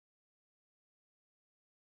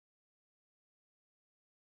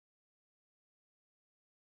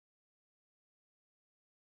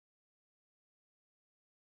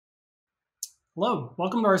Hello,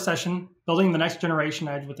 welcome to our session, Building the Next Generation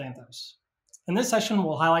Edge with Anthos. In this session,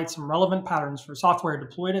 we'll highlight some relevant patterns for software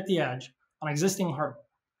deployed at the edge on existing hardware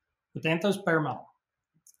with Anthos Bare Metal.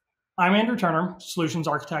 I'm Andrew Turner, Solutions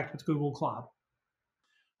Architect with Google Cloud.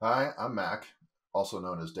 Hi, I'm Mac, also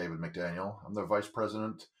known as David McDaniel. I'm the Vice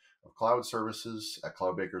President of Cloud Services at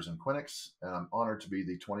Cloudbakers and Quinix, and I'm honored to be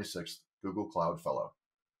the 26th Google Cloud Fellow.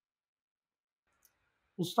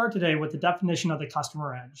 We'll start today with the definition of the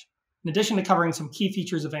customer edge, in addition to covering some key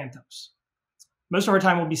features of Anthos. Most of our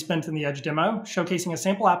time will be spent in the Edge demo, showcasing a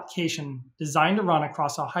sample application designed to run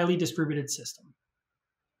across a highly distributed system.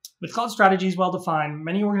 With cloud strategies well defined,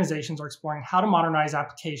 many organizations are exploring how to modernize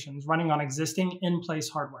applications running on existing in-place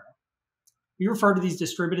hardware. We refer to these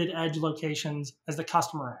distributed edge locations as the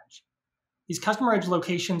customer edge. These customer edge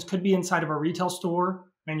locations could be inside of a retail store,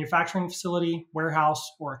 manufacturing facility,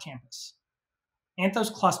 warehouse, or a campus.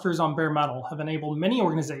 Anthos clusters on bare metal have enabled many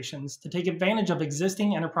organizations to take advantage of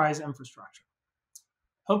existing enterprise infrastructure.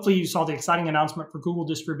 Hopefully you saw the exciting announcement for Google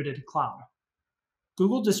Distributed Cloud.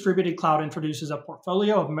 Google Distributed Cloud introduces a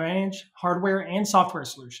portfolio of managed hardware and software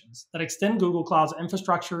solutions that extend Google Cloud's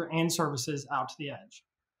infrastructure and services out to the edge.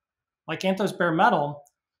 Like Anthos Bare Metal,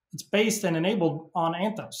 it's based and enabled on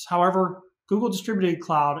Anthos. However, Google Distributed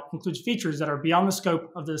Cloud includes features that are beyond the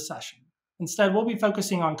scope of this session. Instead, we'll be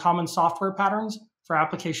focusing on common software patterns for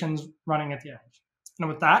applications running at the edge. And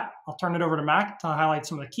with that, I'll turn it over to Mac to highlight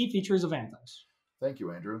some of the key features of Anthos. Thank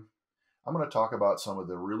you, Andrew. I'm going to talk about some of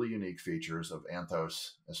the really unique features of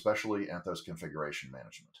Anthos, especially Anthos configuration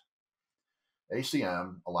management.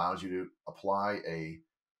 ACM allows you to apply a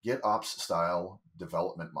GitOps style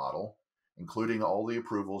development model, including all the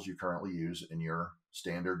approvals you currently use in your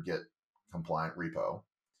standard Git compliant repo,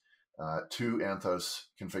 to Anthos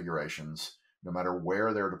configurations, no matter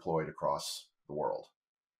where they're deployed across the world.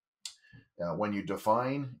 When you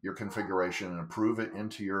define your configuration and approve it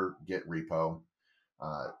into your Git repo,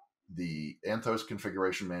 the Anthos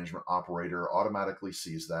configuration management operator automatically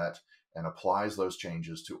sees that and applies those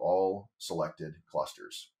changes to all selected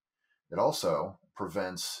clusters. It also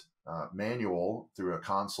prevents manual through a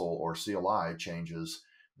console or CLI changes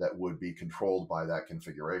that would be controlled by that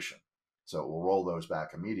configuration. So it will roll those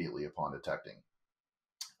back immediately upon detecting.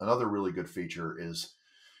 Another really good feature is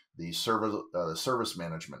the service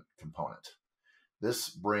management component. This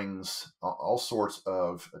brings all sorts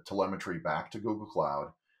of telemetry back to Google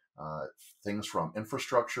Cloud, things from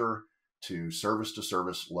infrastructure to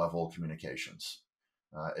service level communications.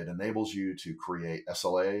 It enables you to create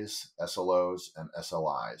SLAs, SLOs, and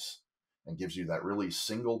SLIs, and gives you that really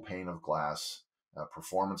single pane of glass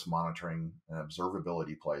performance monitoring and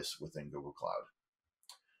observability place within Google Cloud.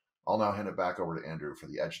 I'll now hand it back over to Andrew for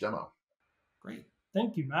the Edge demo. Great.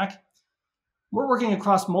 Thank you, Mac. We're working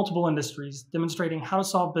across multiple industries, demonstrating how to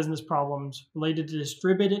solve business problems related to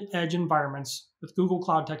distributed edge environments with Google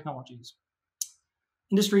Cloud technologies.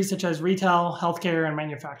 Industries such as retail, healthcare, and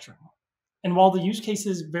manufacturing. And while the use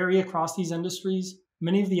cases vary across these industries,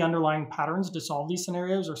 many of the underlying patterns to solve these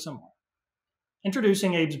scenarios are similar.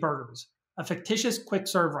 Introducing Abe's Burgers, a fictitious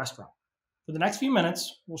quick-serve restaurant. For the next few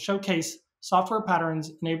minutes, we'll showcase software patterns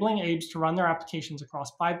enabling Abe's to run their applications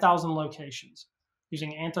across 5,000 locations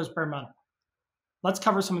using Anthos Bare Metal. Let's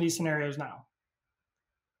cover some of these scenarios now.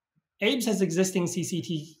 Abe's has existing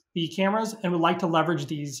CCTV cameras and would like to leverage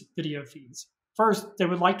these video feeds. First, they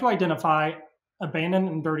would like to identify abandoned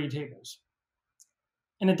and dirty tables.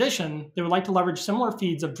 In addition, they would like to leverage similar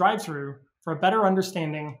feeds of drive-thru for a better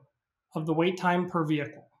understanding of the wait time per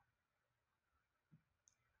vehicle.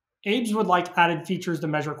 Abe's would like added features to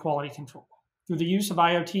measure quality control. Through the use of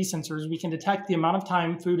IoT sensors, we can detect the amount of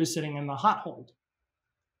time food is sitting in the hot hold.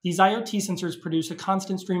 These IoT sensors produce a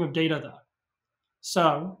constant stream of data though.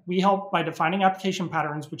 So we help by defining application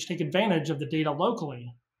patterns which take advantage of the data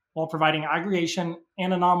locally while providing aggregation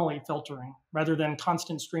and anomaly filtering rather than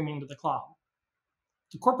constant streaming to the cloud.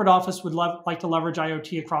 The corporate office would like to leverage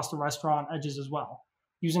IoT across the restaurant edges as well,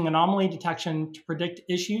 using anomaly detection to predict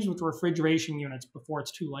issues with refrigeration units before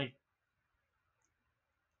it's too late.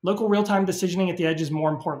 Local real-time decisioning at the edge is more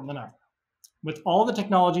important than ever. With all the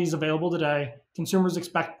technologies available today, consumers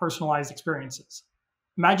expect personalized experiences.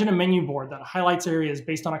 Imagine a menu board that highlights areas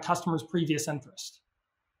based on a customer's previous interest.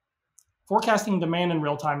 Forecasting demand in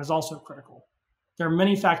real time is also critical. There are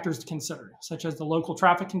many factors to consider, such as the local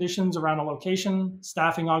traffic conditions around a location,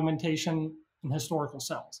 staffing augmentation, and historical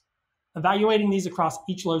sales. Evaluating these across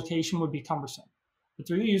each location would be cumbersome, but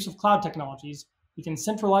through the use of cloud technologies, we can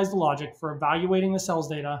centralize the logic for evaluating the sales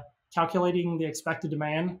data, calculating the expected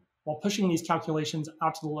demand, while pushing these calculations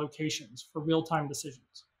out to the locations for real-time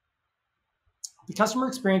decisions. The customer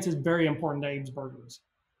experience is very important to Abe's Burgers.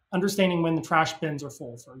 understanding when the trash bins are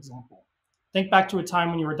full, for example. Think back to a time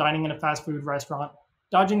when you were dining in a fast food restaurant,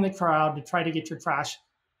 dodging the crowd to try to get your trash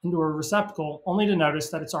into a receptacle, only to notice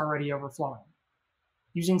that it's already overflowing.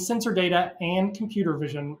 Using sensor data and computer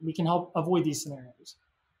vision, we can help avoid these scenarios.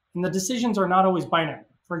 And the decisions are not always binary.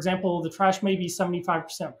 For example, the trash may be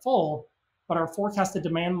 75% full, but our forecasted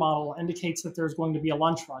demand model indicates that there's going to be a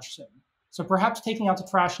lunch rush soon. So perhaps taking out the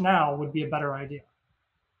trash now would be a better idea.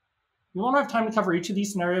 We won't have time to cover each of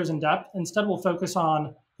these scenarios in depth. Instead, we'll focus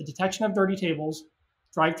on the detection of dirty tables,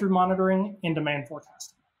 drive-through monitoring, and demand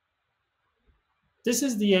forecasting. This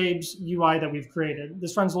is the Abe's UI that we've created.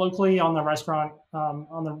 This runs locally on the restaurant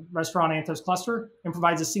Anthos cluster and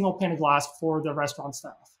provides a single pane of glass for the restaurant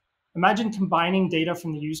staff. Imagine combining data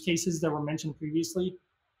from the use cases that were mentioned previously.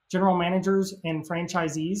 General managers and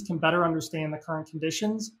franchisees can better understand the current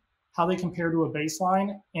conditions, how they compare to a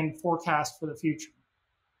baseline, and forecast for the future.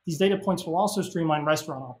 These data points will also streamline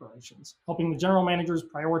restaurant operations, helping the general managers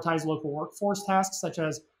prioritize local workforce tasks such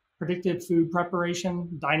as predictive food preparation,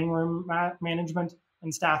 dining room management,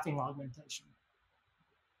 and staffing augmentation.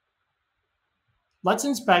 Let's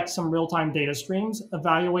inspect some real-time data streams,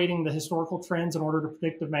 evaluating the historical trends in order to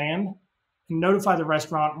predict demand and notify the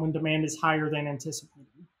restaurant when demand is higher than anticipated.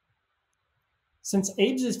 Since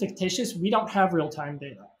Abe's is fictitious, we don't have real-time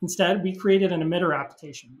data. Instead, we created an emitter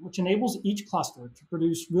application, which enables each cluster to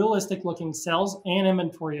produce realistic-looking sales and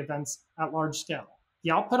inventory events at large scale. The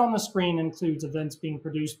output on the screen includes events being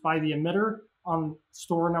produced by the emitter on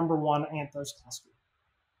store number 1 Anthos cluster.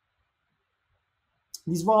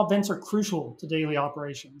 These raw events are crucial to daily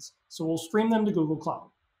operations, so we'll stream them to Google Cloud.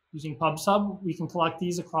 Using PubSub, we can collect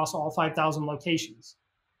these across all 5,000 locations.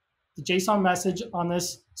 The JSON message on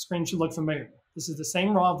this screen should look familiar. This is the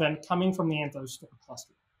same raw event coming from the Anthos store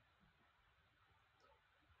cluster.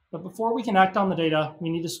 But before we can act on the data, we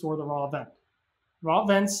need to store the raw event. Raw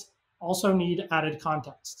events also need added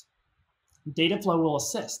context. Dataflow will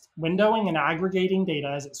assist, windowing and aggregating data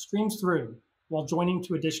as it streams through while joining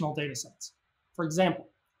to additional datasets. For example,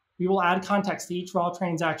 we will add context to each raw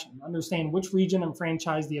transaction to understand which region and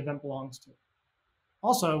franchise the event belongs to.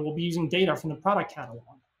 Also, we'll be using data from the product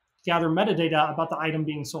catalog to gather metadata about the item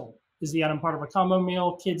being sold. Is the item part of a combo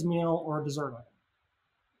meal, kids meal, or a dessert item?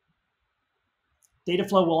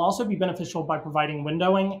 Dataflow will also be beneficial by providing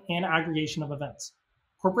windowing and aggregation of events.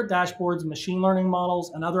 Corporate dashboards, machine learning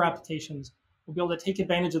models, and other applications will be able to take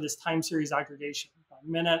advantage of this time series aggregation by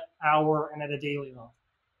minute, hour, and at a daily level.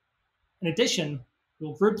 In addition,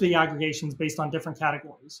 we'll group the aggregations based on different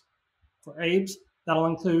categories. For Abe's, that'll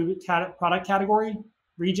include product category,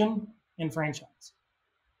 region, and franchise.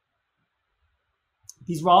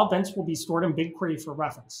 These raw events will be stored in BigQuery for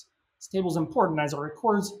reference. This table is important as it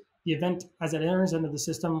records the event as it enters into the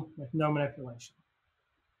system with no manipulation.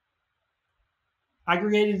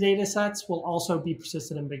 Aggregated data sets will also be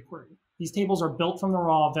persisted in BigQuery. These tables are built from the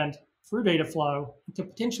raw event through Dataflow and could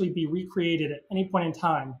potentially be recreated at any point in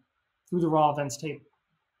time through the raw events table.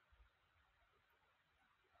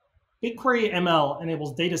 BigQuery ML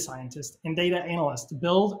enables data scientists and data analysts to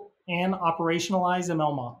build and operationalize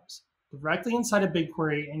ML models directly inside of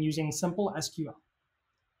BigQuery and using simple SQL.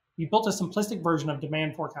 We built a simplistic version of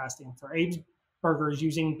demand forecasting for Abe's Burgers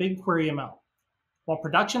using BigQuery ML. While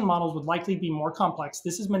production models would likely be more complex,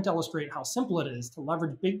 this is meant to illustrate how simple it is to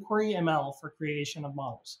leverage BigQuery ML for creation of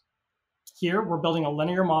models. Here, we're building a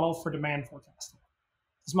linear model for demand forecasting.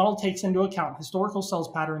 This model takes into account historical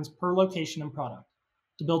sales patterns per location and product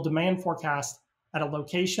to build demand forecast at a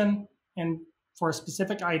location and for a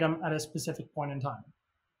specific item at a specific point in time.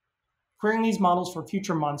 Querying these models for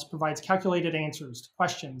future months provides calculated answers to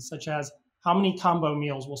questions such as how many combo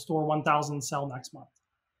meals will store 1,000 sell next month.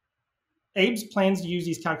 Abe's plans to use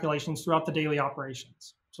these calculations throughout the daily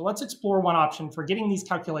operations. So let's explore one option for getting these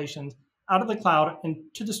calculations out of the cloud and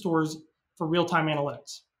to the stores for real-time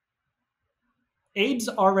analytics. Abe's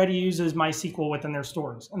already uses MySQL within their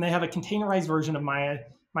stores, and they have a containerized version of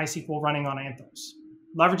MySQL running on Anthos.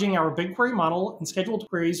 Leveraging our BigQuery model and scheduled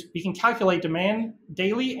queries, we can calculate demand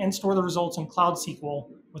daily and store the results in Cloud SQL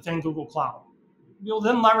within Google Cloud. We'll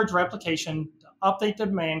then leverage replication to update the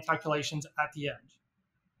demand calculations at the edge.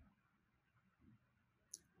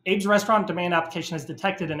 Abe's restaurant demand application has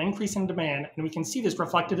detected an increase in demand, and we can see this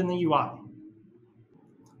reflected in the UI.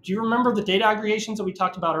 Do you remember the data aggregations that we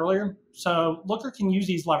talked about earlier? So Looker can use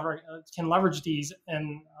these leverage these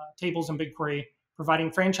in tables in BigQuery,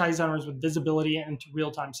 providing franchise owners with visibility into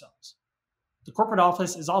real-time sales. The corporate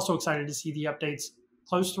office is also excited to see the updates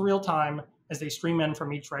close to real time as they stream in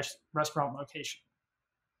from each restaurant location.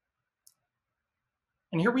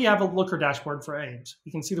 And here we have a Looker dashboard for Abe's.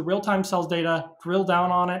 We can see the real-time sales data, drill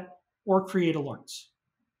down on it, or create alerts.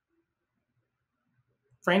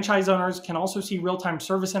 Franchise owners can also see real-time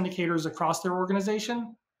service indicators across their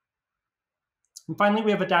organization. And finally,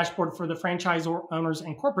 we have a dashboard for the franchise owners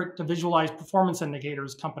and corporate to visualize performance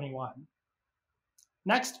indicators company-wide.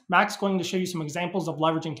 Next, Mac's going to show you some examples of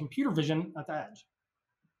leveraging computer vision at the edge.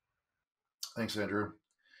 Thanks, Andrew.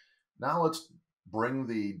 Now let's bring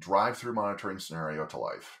the drive-through monitoring scenario to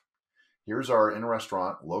life. Here's our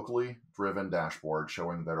in-restaurant, locally driven dashboard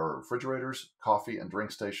showing that our refrigerators, coffee, and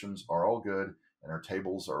drink stations are all good and our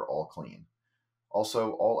tables are all clean.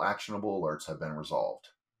 Also, all actionable alerts have been resolved.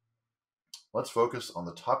 Let's focus on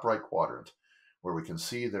the top right quadrant, where we can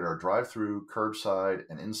see that our drive-through, curbside,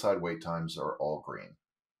 and inside wait times are all green.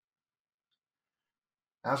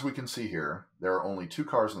 As we can see here, there are only 2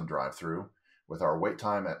 cars in the drive-through, with our wait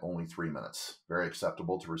time at only 3 minutes, very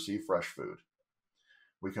acceptable to receive fresh food.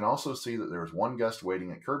 We can also see that there is 1 guest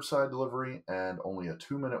waiting at curbside delivery and only a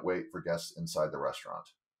 2-minute wait for guests inside the restaurant.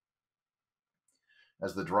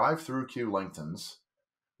 As the drive-through queue lengthens,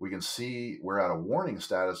 we can see we're at a warning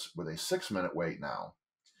status with a 6-minute wait now.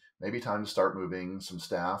 Maybe time to start moving some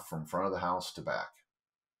staff from front of the house to back.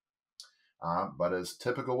 But as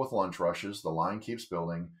typical with lunch rushes, the line keeps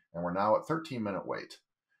building and we're now at 13-minute wait.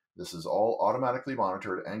 This is all automatically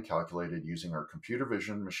monitored and calculated using our computer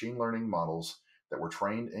vision machine learning models that were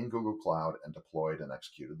trained in Google Cloud and deployed and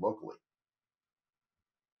executed locally.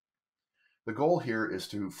 The goal here is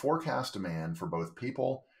to forecast demand for both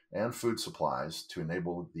people and food supplies to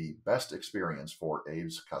enable the best experience for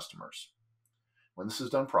Abe's customers. When this is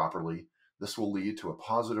done properly, this will lead to a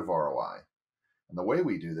positive ROI. And the way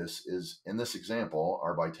we do this is, in this example,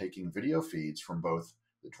 are by taking video feeds from both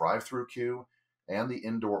the drive-through queue and the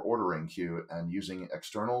indoor ordering queue and using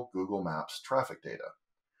external Google Maps traffic data.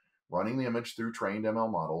 Running the image through trained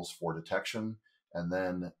ML models for detection and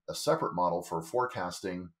then a separate model for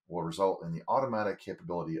forecasting will result in the automatic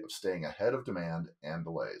capability of staying ahead of demand and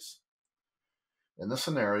delays. In this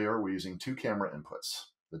scenario, we're using 2 camera inputs,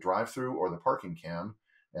 the drive-through or the parking cam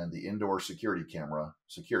and the indoor security camera,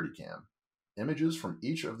 security cam. Images from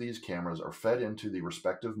each of these cameras are fed into the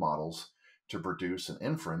respective models to produce an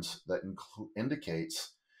inference that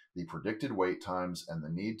indicates the predicted wait times and the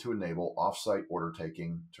need to enable off-site order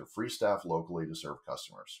taking to free staff locally to serve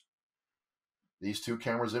customers. These 2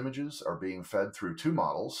 cameras images are being fed through 2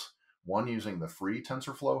 models, one using the free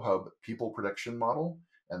TensorFlow Hub people prediction model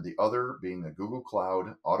and the other being a Google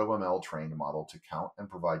Cloud AutoML trained model to count and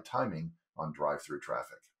provide timing on drive-through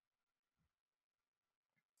traffic.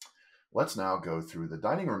 Let's now go through the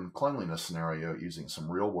dining room cleanliness scenario using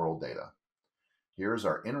some real-world data. Here's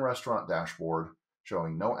our in-restaurant dashboard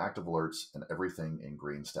showing no active alerts and everything in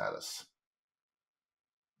green status.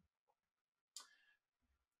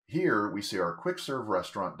 Here we see our quick serve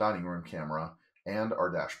restaurant dining room camera and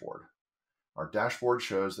our dashboard. Our dashboard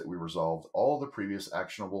shows that we resolved all the previous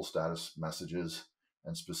actionable status messages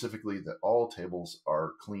and specifically that all tables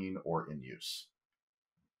are clean or in use.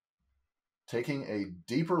 Taking a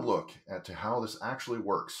deeper look at how this actually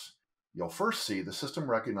works, you'll first see the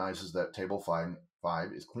system recognizes that table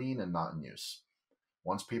 5 is clean and not in use.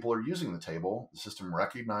 Once people are using the table, the system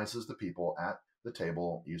recognizes the people at the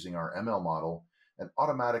table using our ML model and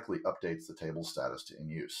automatically updates the table status to in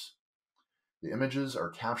use. The images are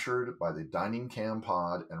captured by the dining cam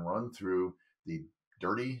pod and run through the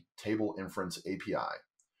Dirty Table Inference API,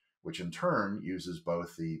 which in turn uses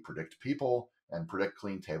both the predict people and predict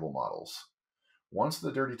clean table models. Once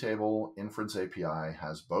the Dirty Table Inference API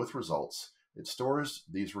has both results, it stores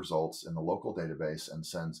these results in the local database and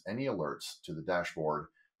sends any alerts to the dashboard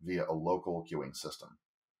via a local queuing system.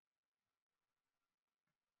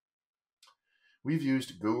 We've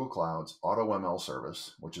used Google Cloud's AutoML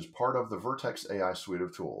service, which is part of the Vertex AI suite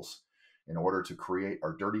of tools, in order to create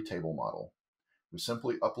our Dirty Table model. We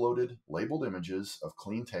simply uploaded labeled images of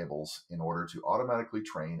clean tables in order to automatically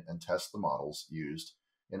train and test the models used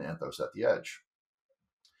in Anthos at the edge.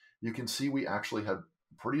 You can see we actually had a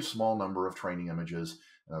pretty small number of training images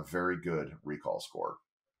and a very good recall score.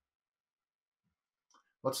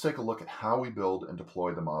 Let's take a look at how we build and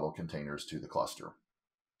deploy the model containers to the cluster.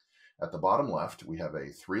 At the bottom left, we have a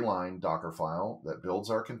 3-line Docker file that builds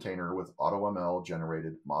our container with AutoML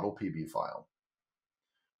generated model PB file.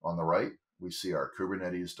 On the right, we see our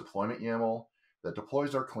Kubernetes deployment YAML that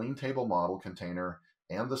deploys our clean table model container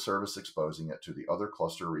and the service exposing it to the other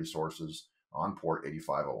cluster resources on port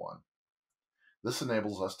 8501. This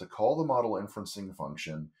enables us to call the model inferencing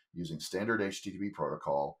function using standard HTTP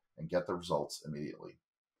protocol and get the results immediately.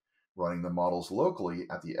 Running the models locally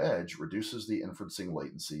at the edge reduces the inferencing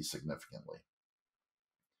latency significantly.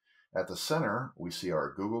 At the center, we see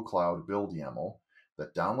our Google Cloud build YAML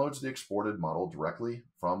that downloads the exported model directly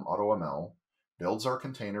from AutoML, builds our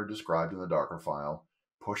container described in the Docker file,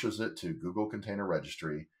 pushes it to Google Container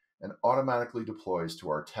Registry, and automatically deploys to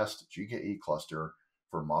our test GKE cluster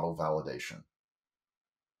for model validation.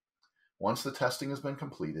 Once the testing has been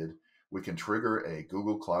completed, we can trigger a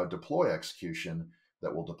Google Cloud deploy execution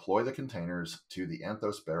that will deploy the containers to the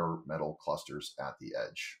Anthos bare metal clusters at the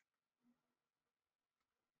edge.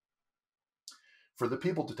 For the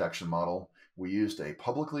people detection model, we used a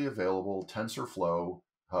publicly available TensorFlow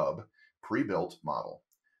hub pre-built model.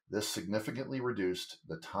 This significantly reduced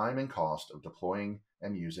the time and cost of deploying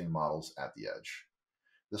and using models at the edge.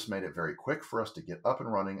 This made it very quick for us to get up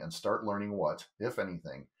and running and start learning what, if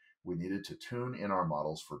anything, we needed to tune in our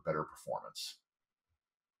models for better performance.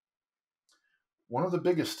 One of the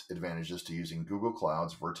biggest advantages to using Google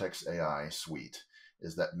Cloud's Vertex AI suite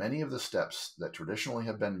is that many of the steps that traditionally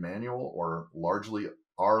have been manual or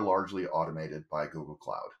are largely automated by Google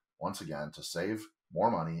Cloud, once again, to save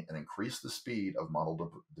more money and increase the speed of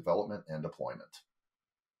model development and deployment.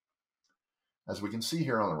 As we can see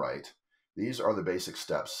here on the right, these are the basic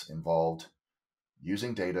steps involved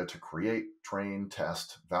using data to create, train,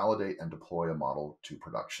 test, validate, and deploy a model to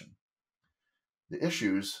production. The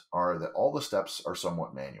issues are that all the steps are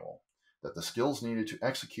somewhat manual, that the skills needed to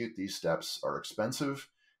execute these steps are expensive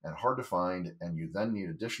and hard to find, and you then need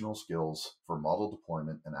additional skills for model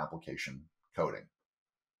deployment and application coding.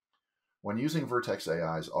 When using Vertex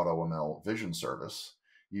AI's AutoML vision service,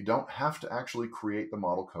 you don't have to actually create the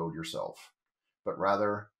model code yourself, but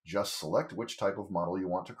rather just select which type of model you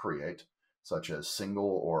want to create, such as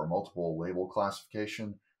single or multiple label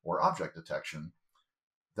classification or object detection.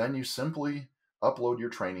 Then you simply upload your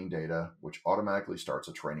training data, which automatically starts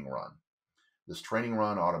a training run. This training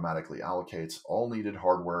run automatically allocates all needed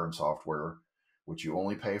hardware and software, which you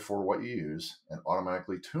only pay for what you use, and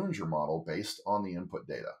automatically tunes your model based on the input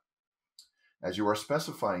data. As you are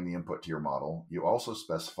specifying the input to your model, you also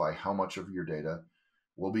specify how much of your data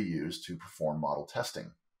will be used to perform model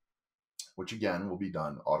testing, which again will be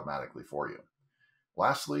done automatically for you.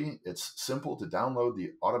 Lastly, it's simple to download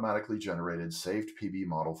the automatically generated saved PB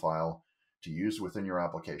model file to use within your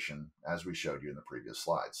application, as we showed you in the previous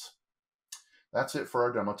slides. That's it for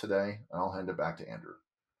our demo today, and I'll hand it back to Andrew.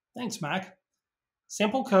 Thanks, Mac.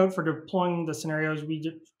 Sample code for deploying the scenarios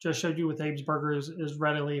we just showed you with Abe's Burgers is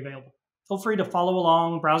readily available. Feel free to follow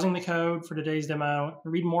along, browsing the code for today's demo,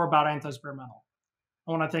 and read more about Anthos bare metal.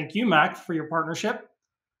 I want to thank you, Mac, for your partnership,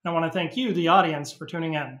 and I want to thank you, the audience, for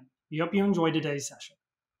tuning in. We hope you enjoyed today's session.